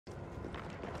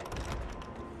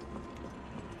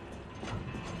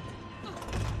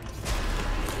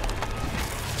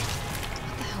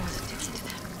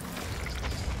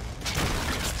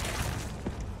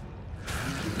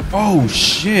Oh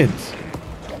shit.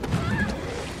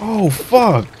 Oh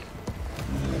fuck.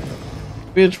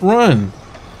 Bitch, run.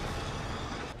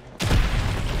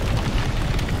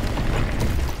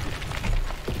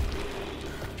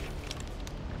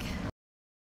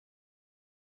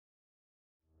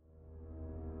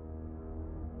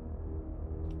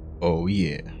 Oh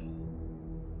yeah.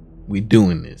 We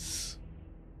doing this.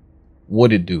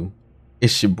 What it do?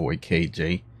 It's your boy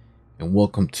KJ, and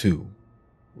welcome to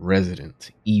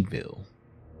Resident Evil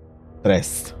 3.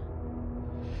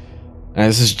 Now,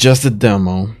 this is just a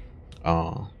demo,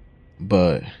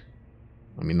 but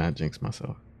let me not jinx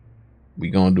myself. We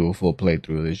gonna do a full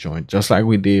playthrough of this joint, just like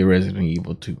we did Resident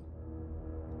Evil 2.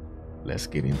 Let's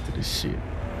get into this shit.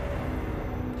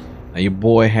 Now, your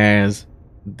boy has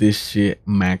this shit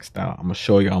maxed out. I'm gonna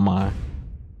show y'all my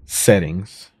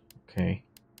settings. Okay,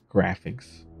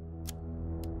 graphics.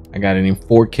 I got it in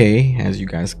 4K, as you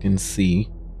guys can see.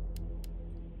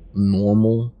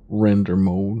 Normal render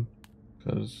mode,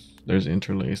 because there's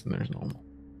interlaced and there's normal.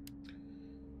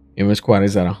 Image quality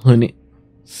is at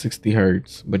 160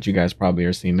 hertz, but you guys probably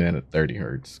are seeing that at 30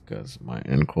 hertz because my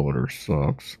encoder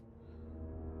sucks.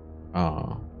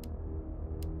 Got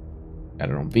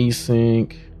it on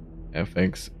VSync,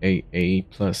 FX8A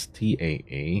plus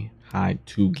TAA, high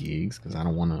 2 gigs because I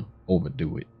don't want to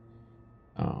overdo it.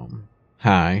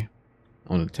 High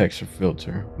on the texture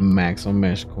filter, max on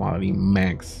mesh quality,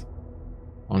 max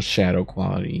on shadow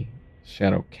quality.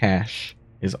 Shadow cache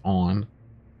is on.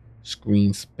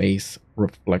 Screen space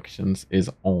reflections is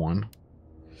on.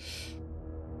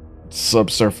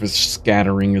 Subsurface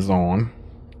scattering is on.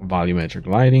 Volumetric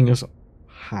lighting is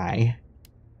high.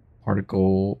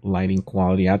 Particle lighting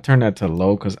quality, I turned that to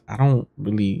low because I don't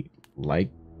really like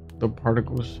the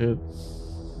particle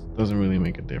shits. Doesn't really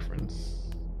make a difference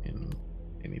in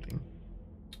anything.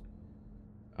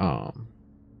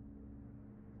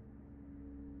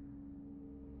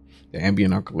 The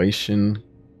ambient occlusion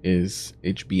is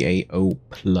HBAO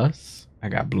plus. I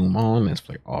got bloom on. Let's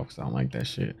play off because I don't like that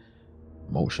shit.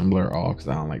 Motion blur off because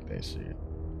I don't like that shit.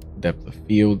 Depth of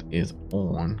field is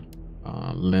on.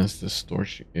 Lens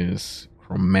distortion is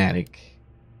chromatic.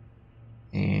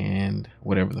 And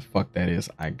whatever the fuck that is,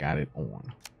 I got it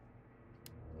on.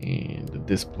 And the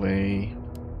display,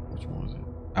 which one was it?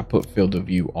 I put field of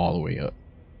view all the way up.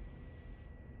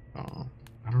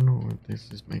 I don't know if this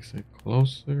just makes it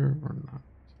closer or not.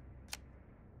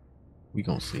 We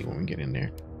gonna see when we get in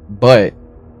there. But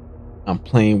I'm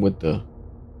playing with the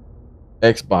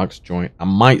Xbox joint. I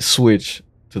might switch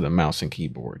to the mouse and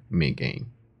keyboard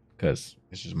mid-game because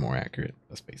it's just more accurate.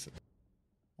 Let's face it.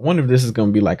 I wonder if this is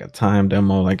gonna be like a time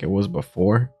demo like it was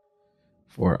before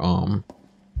for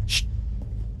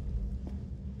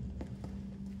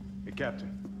Hey,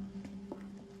 Captain.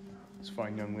 This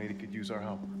fine young lady could use our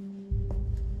help.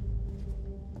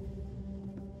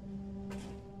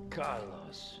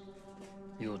 Carlos,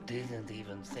 you didn't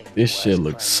even think this to shit ask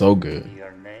looks my so mom good.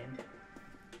 your name?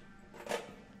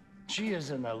 She is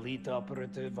an elite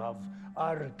operative of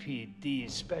RPD,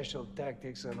 Special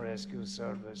Tactics and Rescue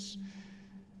Service.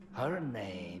 Her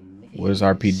name What does is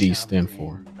RPD stand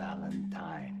for?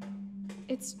 Valentine.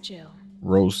 It's Jill.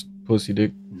 Roast pussy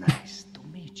dick. Nice to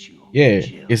meet you. Yeah,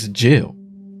 Jill. it's Jill.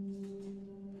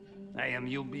 I am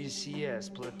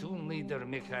UBCS platoon leader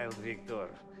Mikhail Victor.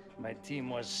 My team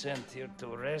was sent here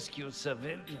to rescue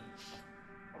civilians.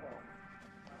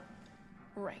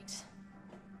 Right.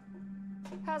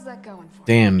 How's that going for you?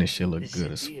 Damn, this shit look The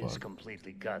good as city is fuck.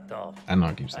 completely cut off. I know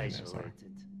I keep saying that, sorry.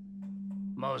 Isolated.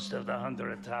 Most of the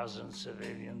 100,000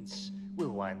 civilians will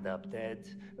wind up dead.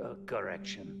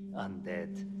 Correction,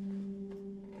 undead.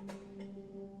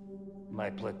 My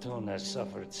platoon has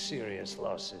suffered serious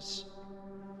losses.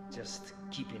 Just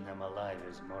keeping them alive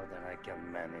is more than I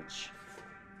can manage.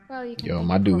 Well, you can Yo, thank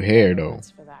my the dude corporate hair, though.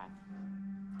 governments for that.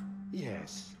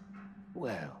 Yes.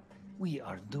 Well, we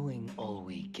are doing all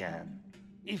we can.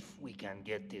 If we can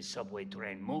get this subway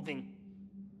train moving,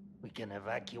 we can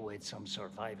evacuate some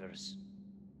survivors.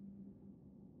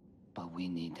 But we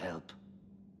need help.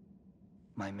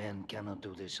 My men cannot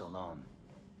do this alone.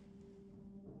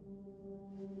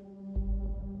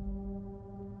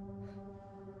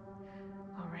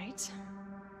 All right.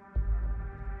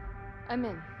 I'm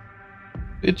in.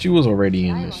 Bitch, you was already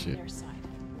in I'm this on shit. their side,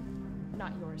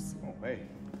 not yours. Oh, hey.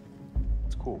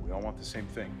 It's cool. We all want the same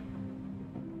thing.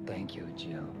 Thank you,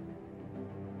 Jill.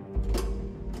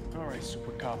 All right, Super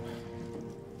Cop.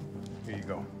 Here you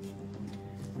go.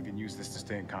 We can use this to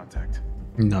stay in contact.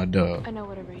 No, duh. I know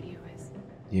what a radio is.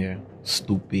 Yeah,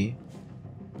 stupid.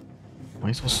 Why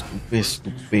you so stupid,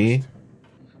 stupid? We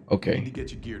Okay. need to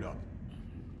get you geared up.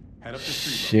 Head up the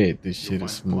street. Shit, this You'll shit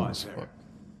is find smooth as supplies fuck.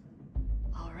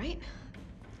 right?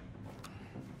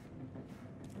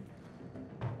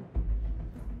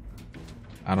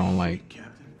 I don't like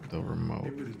the remote.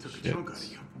 It really took a chunk out of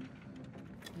you.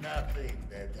 Nothing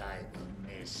that I will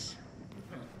miss.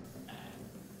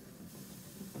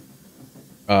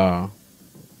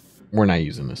 We're not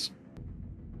using this.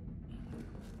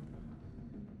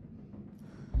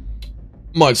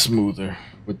 Much smoother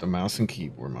with the mouse and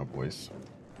keyboard, my boys.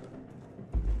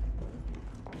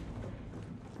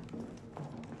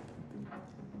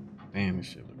 Damn, this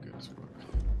shit look good as fuck.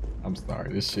 I'm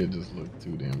sorry, this shit just looked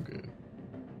too damn good.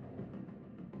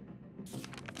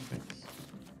 Thanks.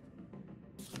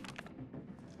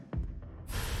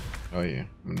 Oh yeah,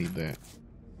 I need that.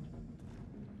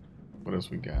 What else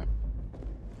we got?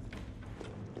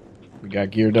 We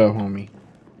got geared up, homie.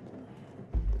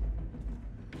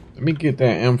 Let me get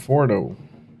that M4 though.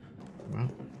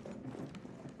 Well,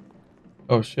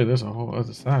 oh shit, there's a whole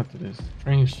other side to this.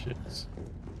 Train shits.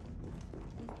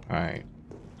 Alright.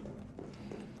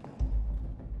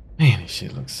 Man, this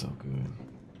shit looks so good.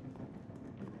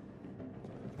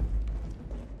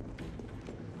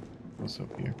 What's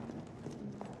up here?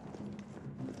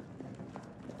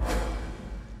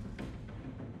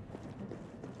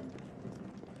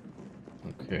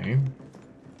 Okay.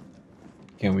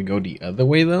 Can we go the other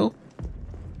way though?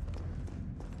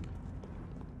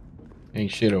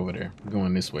 Ain't shit over there. We're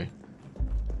going this way.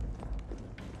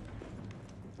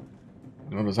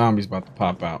 I know the zombies about to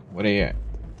pop out. Where they at?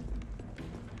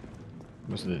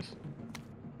 What's this?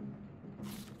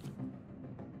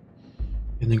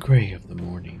 In the gray of the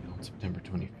morning on September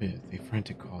 25th, a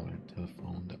frantic caller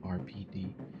telephoned the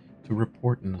RPD to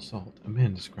report an assault. A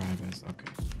man described as...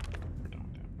 Okay. We're done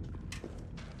with that.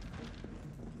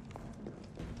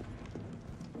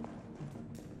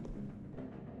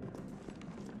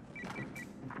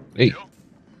 Hey. Jill,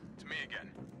 it's me again.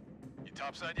 You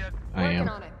topside yet? I Working am.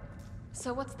 on it.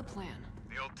 So what's the plan?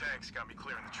 The old tanks got me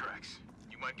clearing the tracks.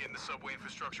 You mind getting the subway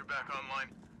infrastructure back online?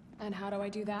 And how do I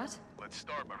do that? Let's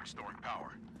start by restoring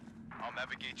power. I'll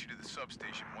navigate you to the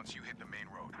substation once you hit the main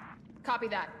road. Copy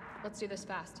that. Let's do this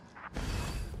fast.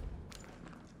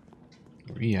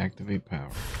 Reactivate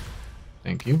power.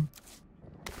 Thank you.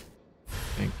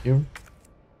 Thank you.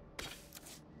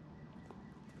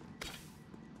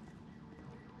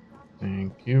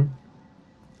 Thank you.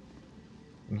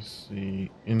 Let's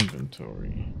see.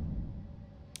 Inventory.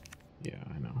 Yeah,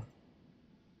 I know.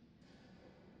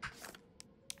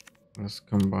 Let's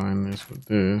combine this with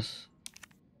this.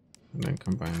 And then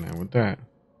combine that with that.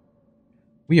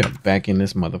 We are back in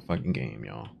this motherfucking game,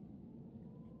 y'all.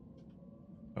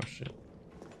 Oh, shit.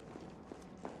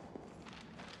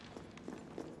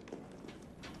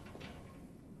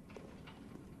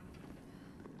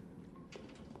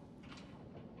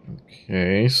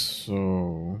 Okay,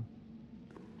 so...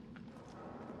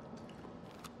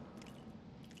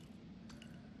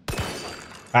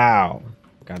 Ow.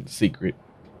 Got the secret.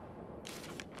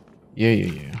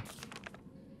 Yeah.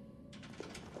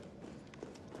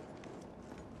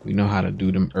 We know how to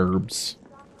do them herbs.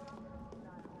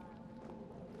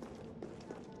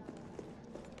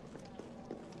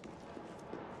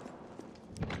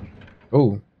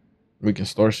 Oh, we can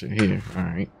store shit here. All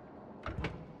right.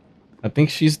 I think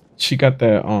she got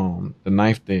that the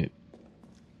knife that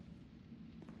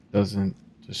doesn't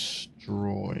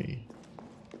destroy.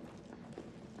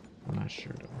 I'm not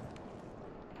sure though.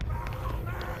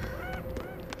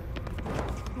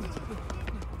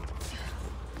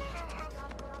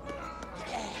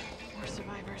 More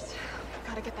survivors.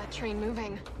 Gotta get that train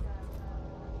moving.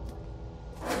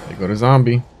 There go the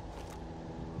zombie.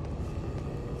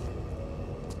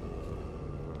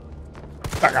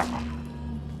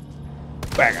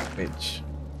 Back up, bitch.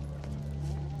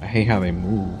 I hate how they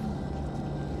move.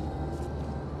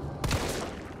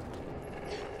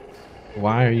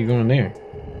 Why are you going there?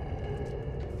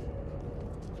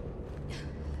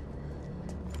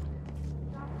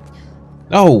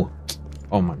 No!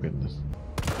 Oh my goodness.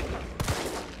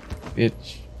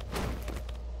 Bitch.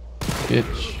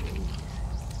 Bitch.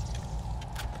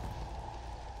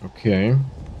 Okay.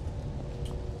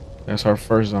 That's our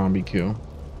first zombie kill.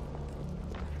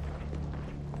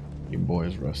 Your boy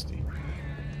is rusty.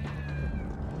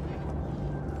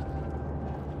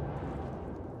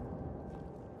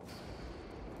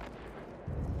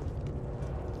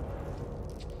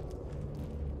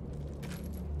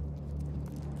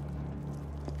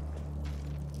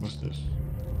 What's this?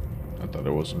 I thought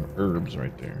there was some herbs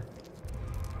right there.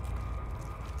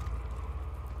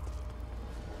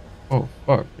 Oh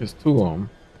fuck, there's two of them.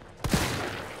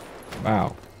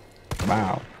 Bow.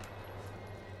 Bow.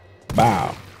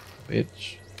 Bow.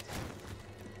 Bitch.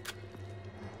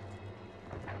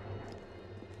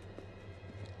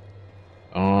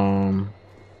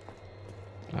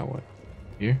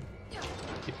 Here.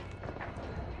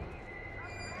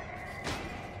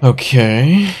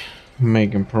 Okay.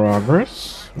 Making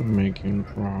progress. Making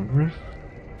progress.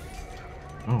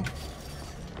 Oh.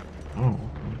 Oh,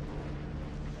 okay.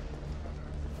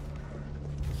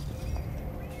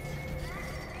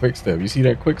 Quick step. You see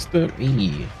that quick step?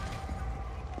 She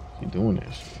doing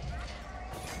that shit.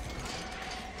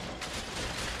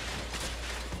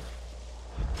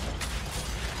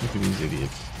 Look at these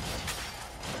idiots.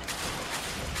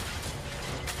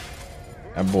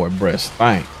 That boy breast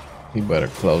stank. He better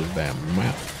close that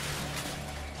mouth.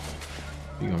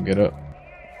 He gonna get up.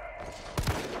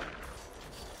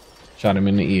 Shot him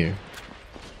in the ear.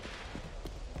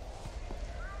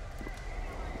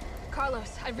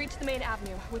 Carlos, I've reached the main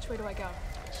avenue. Which way do I go?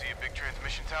 See a big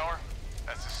transmission tower?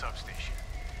 That's the substation.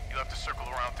 You'll have to circle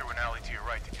around through an alley to your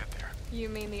right to get there. You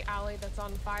mean the alley that's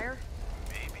on fire?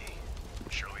 Maybe.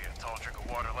 Surely a tall drink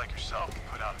of water like yourself can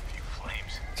put out a few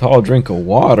flames. Tall drink of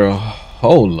water.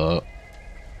 Hold up.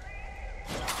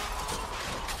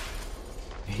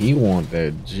 He want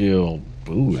that Jill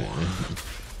booty.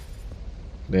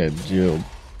 That Jill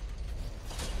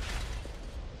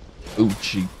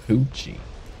Poochie Poochie.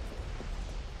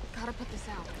 Gotta put this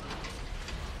out.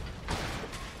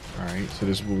 Alright, so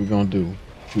this is what we're gonna do.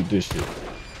 Shoot this shit.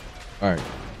 Alright.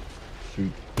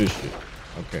 Shoot this shit.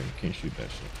 Okay, can't shoot that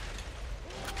shit.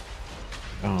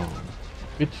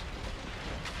 Bitch.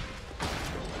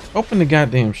 Open the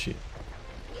goddamn shit.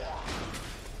 Is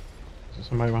there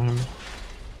somebody behind me? Okay.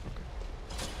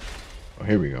 Oh,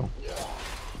 here we go.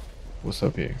 What's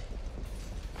up here?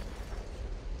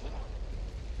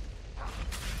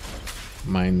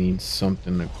 Might need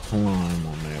something to climb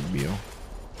on that bill.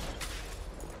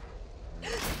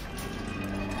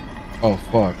 Oh,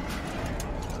 fuck.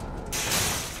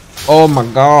 Oh my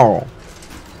god.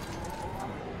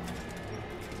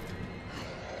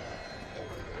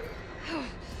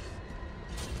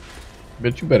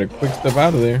 Bet you better quick step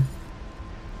out of there.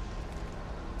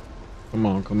 Come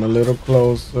on, come a little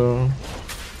closer.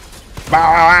 Bow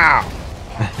wow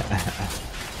wow.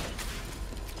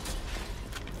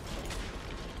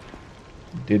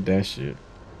 Did that shit.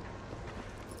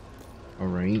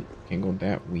 Alright, can't go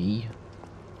that way.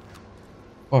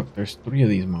 Fuck, there's 3 of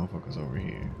these motherfuckers over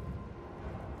here.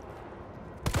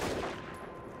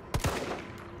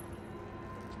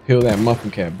 Peel that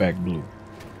muffin cap back blue.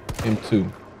 Him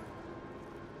too.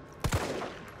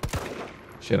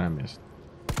 Shit, I missed.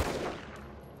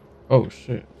 Oh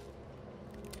shit.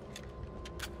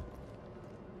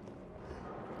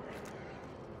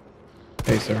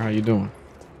 Hey sir, how you doing?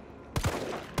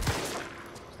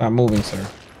 Stop moving, sir.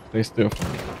 Stay still for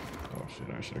me. Oh shit,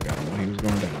 I should have got him when he was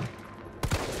going down.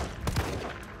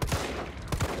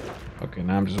 Okay,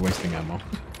 now I'm just wasting ammo.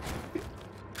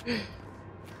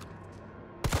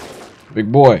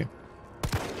 Big boy.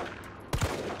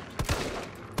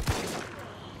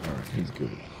 Alright, he's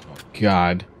good. Oh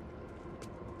god.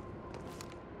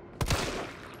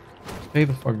 Stay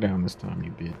the fuck down this time,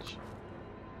 you bitch.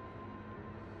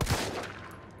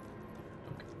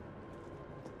 Okay.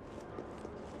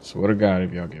 Swear to God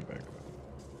if y'all get back up.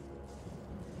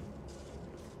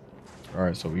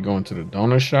 Alright, so we going to the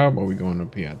donut shop or we going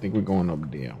up here? I think we're going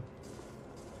up there.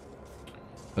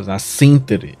 Because I seen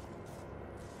it.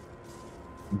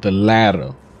 The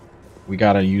ladder. We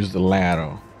gotta use the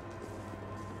ladder.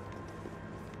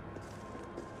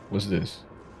 What's this?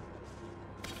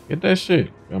 Get that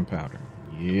shit. Gunpowder.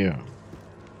 Yeah.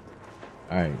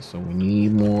 Alright, so we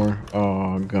need more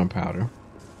gunpowder.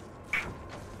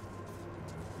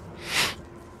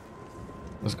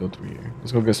 Let's go through here.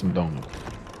 Let's go get some donuts.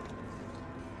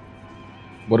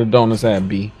 What are donuts at,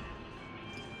 B?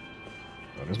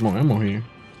 Oh, there's more ammo here.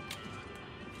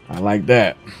 I like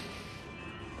that.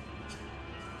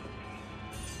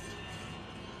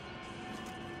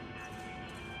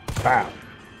 Pow.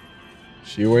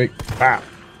 She awake? Pow.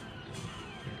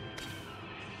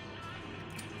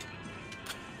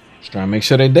 Just trying to make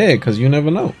sure they're dead, because you never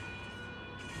know.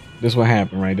 This what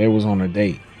happened, right? They was on a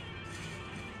date.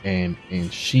 And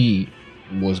she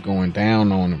was going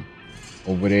down on him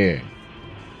over there.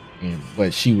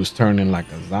 But she was turning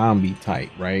like a zombie type,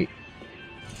 right?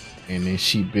 And then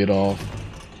she bit off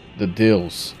the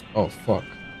dills. Oh, fuck.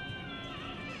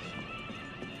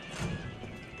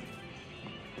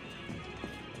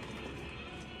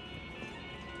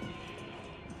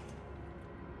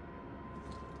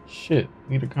 Shit,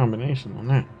 need a combination on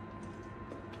that.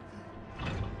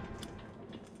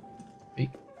 Hey.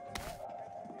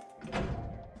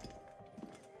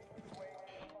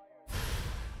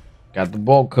 Got the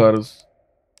bolt cutters.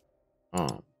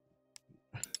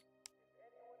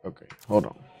 Okay, hold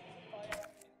on.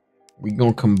 We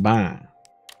gonna combine.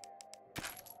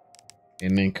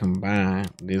 And then combine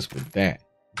this with that.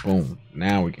 Boom.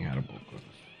 Now we can have the bolt cutters.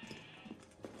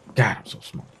 God, I'm so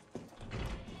smart.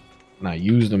 Now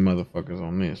use the motherfuckers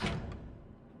on this.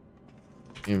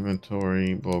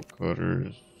 Inventory, bolt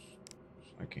cutters.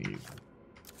 I can't use them.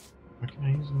 Why can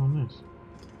I use them on this?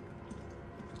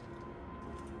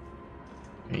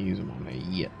 Can't use them on that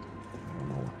yet. I don't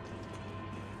know why.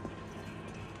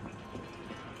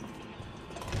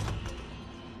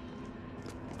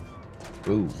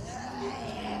 Ooh.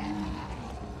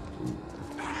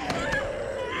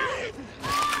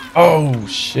 Oh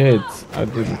shit! I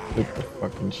didn't flip the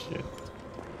fucking shit.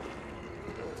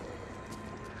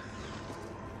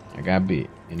 I got bit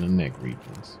in the neck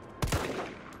regions.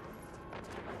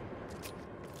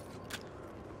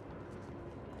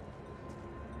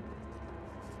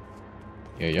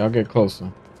 Yeah, y'all get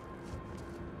closer.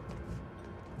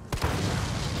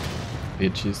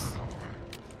 Bitches.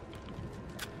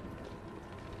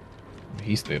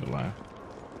 He stayed alive.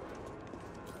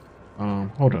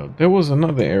 Hold up. There was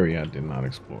another area I did not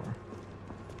explore.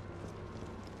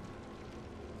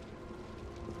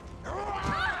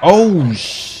 Oh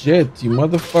shit, you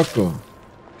motherfucker.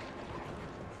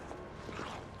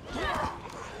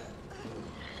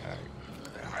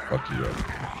 Fuck you up,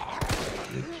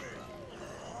 bitch.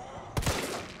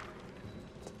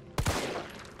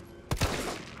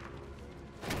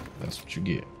 That's what you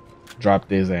get. Dropped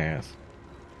his ass.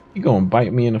 He gonna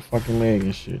bite me in the fucking leg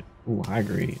and shit. Ooh, high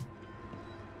grade.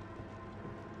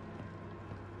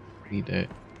 Need that.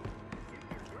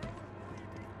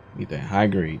 Need that high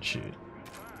grade shit.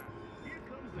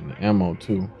 And the ammo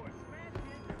too.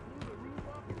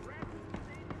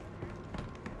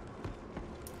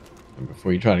 And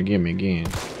before you try to get me again,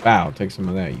 bow, take some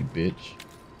of that, you bitch.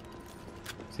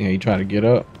 See how you try to get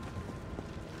up?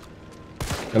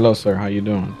 Hello, sir. How you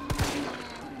doing?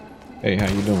 Hey,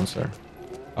 how you doing, sir?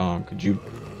 Could you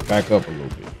back up a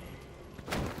little bit?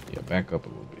 Yeah, back up a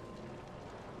little bit.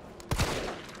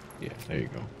 Yeah, there you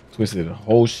go. Twisted the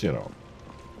whole shit off.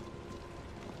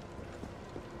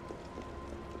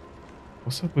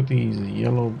 What's up with these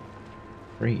yellow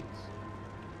crates?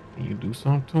 Can you do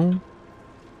something to them?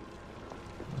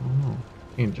 I don't know.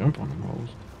 Can't jump on them hoes.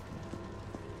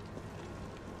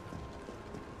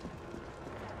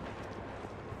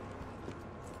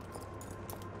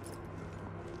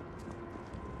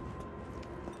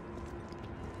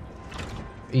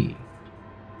 Hey.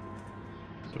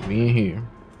 So we in here.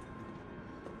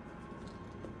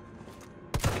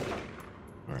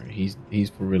 Alright, he's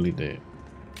for really dead.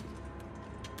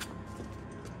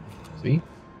 See?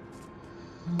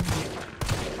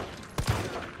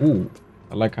 Ooh,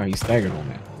 I like how he staggered on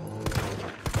that.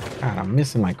 God, I'm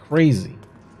missing like crazy.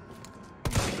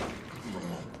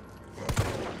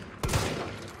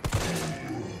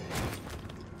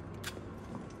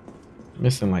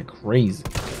 Missing like crazy.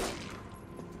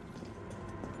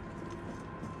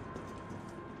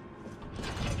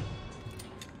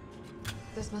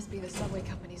 This must be the subway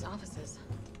company's offices.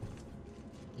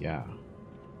 Yeah.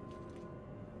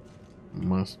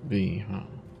 Must be, huh?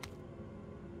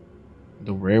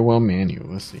 The railway manual.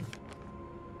 Let's see.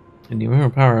 And the amount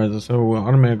of power as the subway will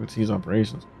automatically cease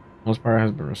operations. Once power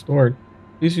has been restored,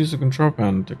 please use the control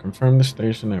panel to confirm the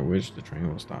station at which the train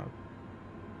will stop.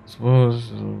 As well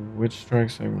as which track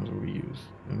segments will be used.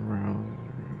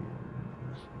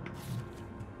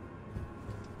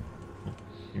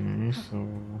 Okay, so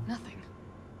Nothing.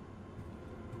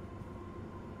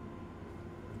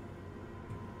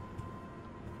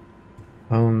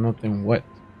 nothing what?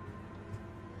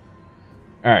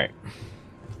 Alright.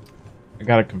 I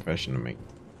got a confession to make.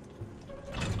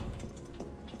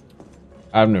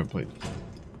 I've never played this.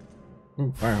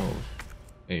 Ooh, fire hose.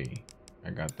 Hey,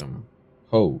 I got them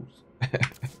hose.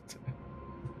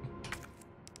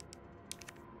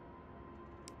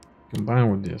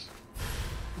 Combine with this.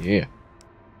 Yeah.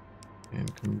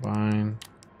 And combine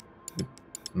with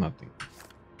nothing.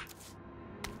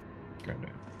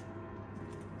 Goddamn.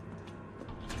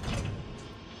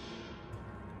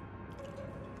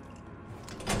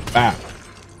 Bow.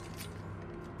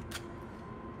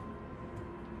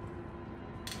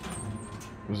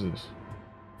 What's this?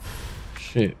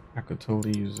 Shit, I could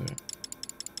totally use that.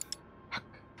 Fuck.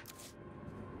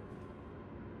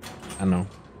 I know.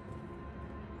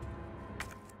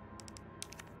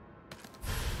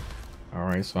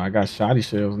 Alright, so I got shoddy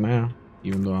shells now.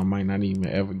 Even though I might not even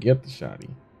ever get the shoddy.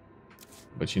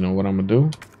 But you know what I'm gonna do?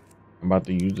 I'm about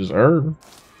to use this herb.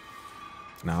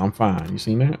 Now I'm fine. You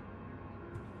seen that?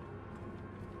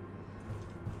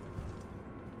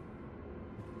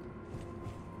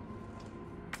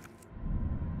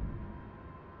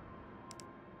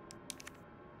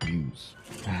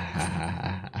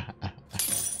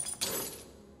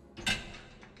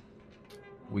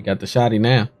 We got the shotty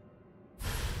now.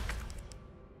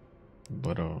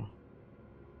 But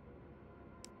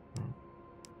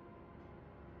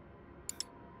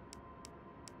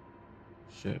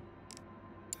shit.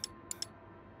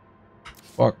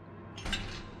 Fuck.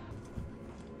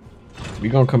 We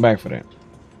gonna come back for that.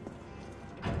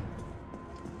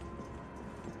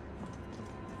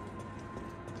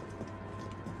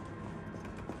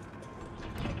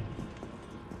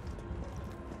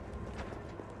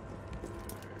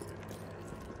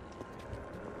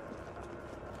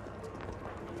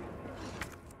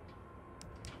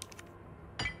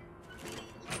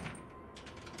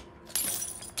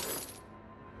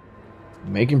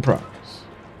 Making progress.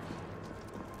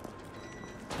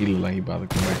 He looked like he about to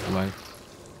come back to life.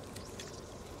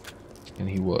 And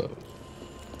he was.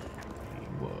 He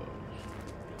was.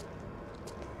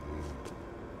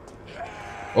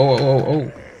 Oh, oh,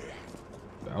 oh.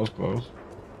 That was close.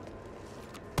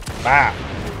 Ah!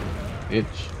 Bitch.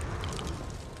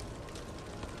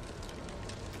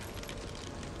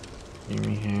 Give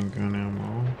me handgun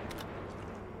ammo.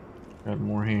 Got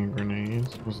more hand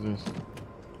grenades. What's this?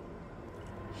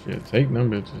 Shit, take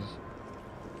them bitches.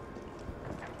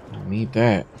 I don't need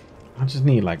that. I just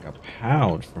need like a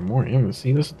pouch for more inventory.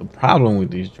 See, this is the problem with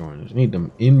these joints. You need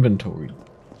them inventory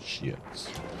shits.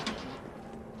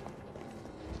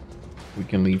 We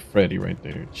can leave Freddy right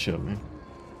there chilling.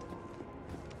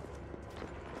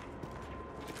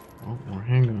 Oh, more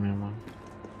handgun ammo.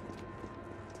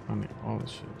 I need all the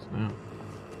shits now.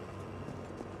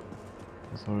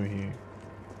 What's over here?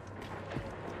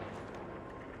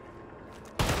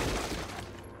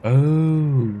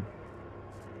 Oh.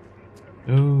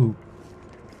 Oh.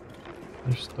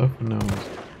 There's stuff in those.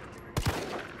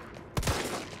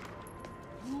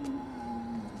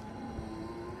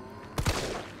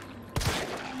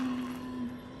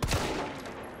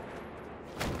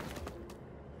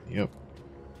 Yep.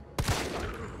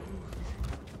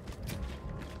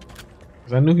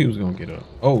 Cause I knew he was gonna get up.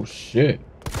 Oh shit.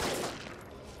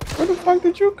 Where the fuck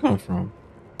did you come from?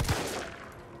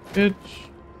 Bitch.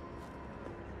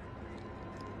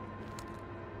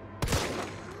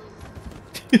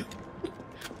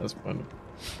 That's funny.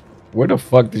 Where the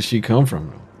fuck did she come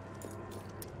from though?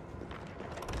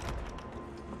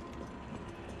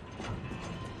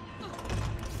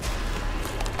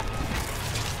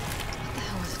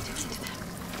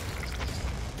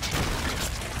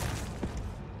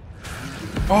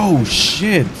 Oh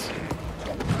shit.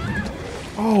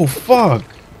 Oh fuck.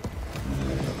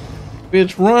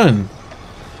 Bitch, run.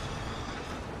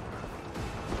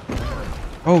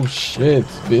 Oh shit,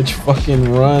 bitch,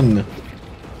 fucking run.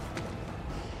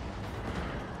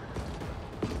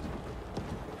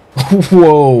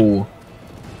 Whoa.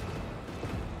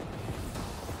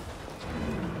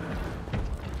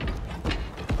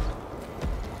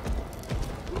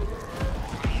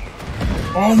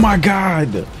 Oh my god.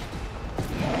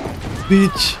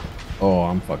 Bitch. Oh,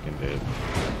 I'm fucking dead.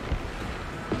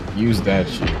 Use that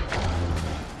shit.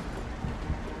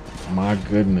 My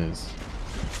goodness.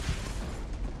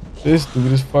 This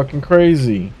dude is fucking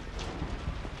crazy.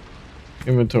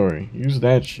 Inventory. Use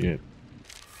that shit.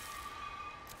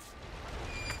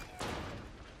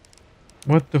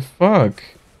 What the fuck?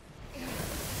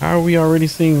 How are we already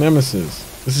seeing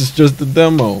Nemesis? This is just the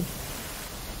demo.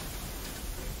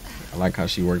 I like how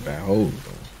she worked that hole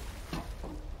though.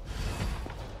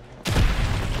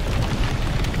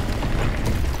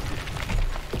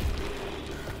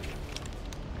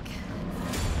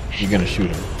 You're gonna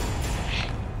shoot him.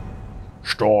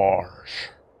 Stars.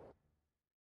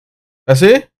 That's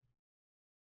it?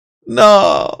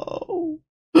 No.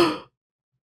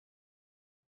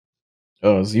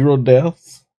 0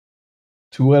 deaths.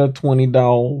 2 out of 20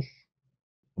 dolls.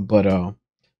 But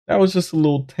that was just a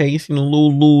little taste, you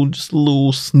know, just a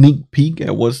little sneak peek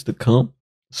at what's to come.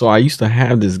 So I used to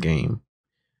have this game.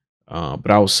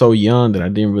 But I was so young that I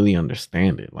didn't really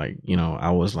understand it. Like, you know,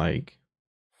 I was like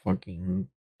fucking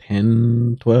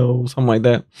 10, 12, something like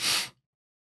that.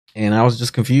 And I was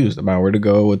just confused about where to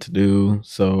go, what to do.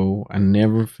 So I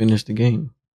never finished the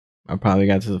game. I probably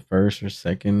got to the first or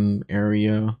second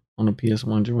area on the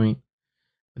PS1 joint.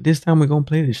 But this time we're going to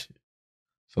play this shit.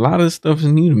 So a lot of this stuff is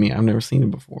new to me. I've never seen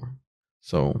it before.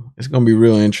 So it's going to be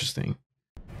real interesting.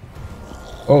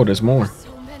 Oh, there's more.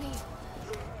 So many.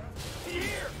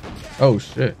 Oh,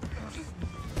 shit.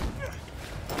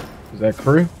 Is that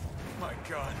crew? My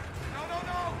God. No, no,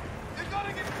 no! They're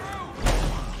gonna get through!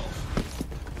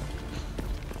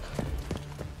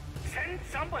 Send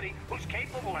somebody who's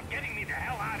capable of getting me the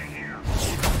hell out of here.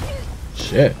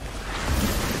 Shit.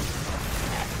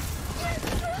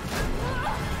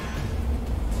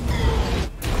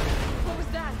 What was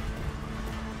that?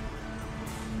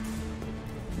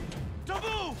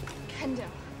 Hendo,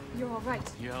 you're all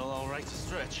right. You're all right to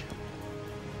stretch.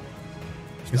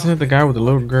 Isn't it the guy with the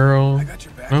little girl? I got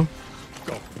your back. No?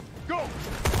 Go. Go!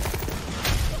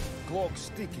 Cloak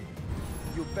sticky.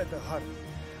 You better hurry.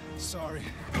 Sorry.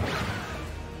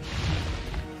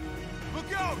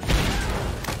 Look out!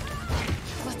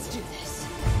 Let's do this.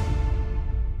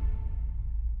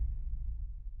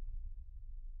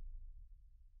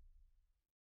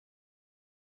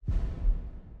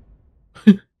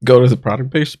 Go to the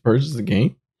product page to purchase the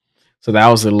game. So that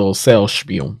was a little sales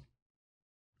spiel.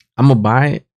 I'm gonna buy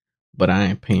it, but I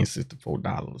ain't paying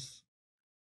 $64.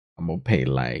 I'm gonna pay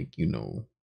like, you know,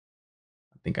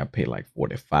 I think I paid like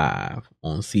 45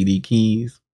 on CD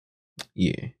keys.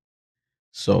 Yeah.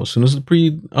 So as soon as the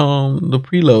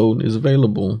preload is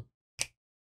available,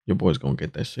 your boy's gonna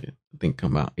get that shit. I think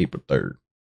come out April 3rd.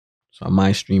 So I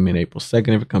might stream it April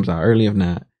 2nd if it comes out early. If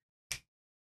not,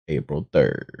 April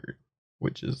 3rd,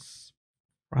 which is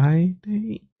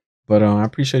Friday. But I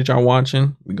appreciate y'all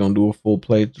watching. We're gonna do a full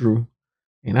playthrough.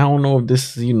 And I don't know if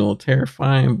this is, you know,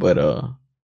 terrifying, but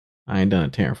I ain't done a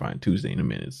terrifying Tuesday in a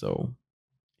minute. So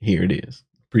here it is.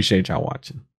 Appreciate y'all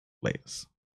watching. Latest.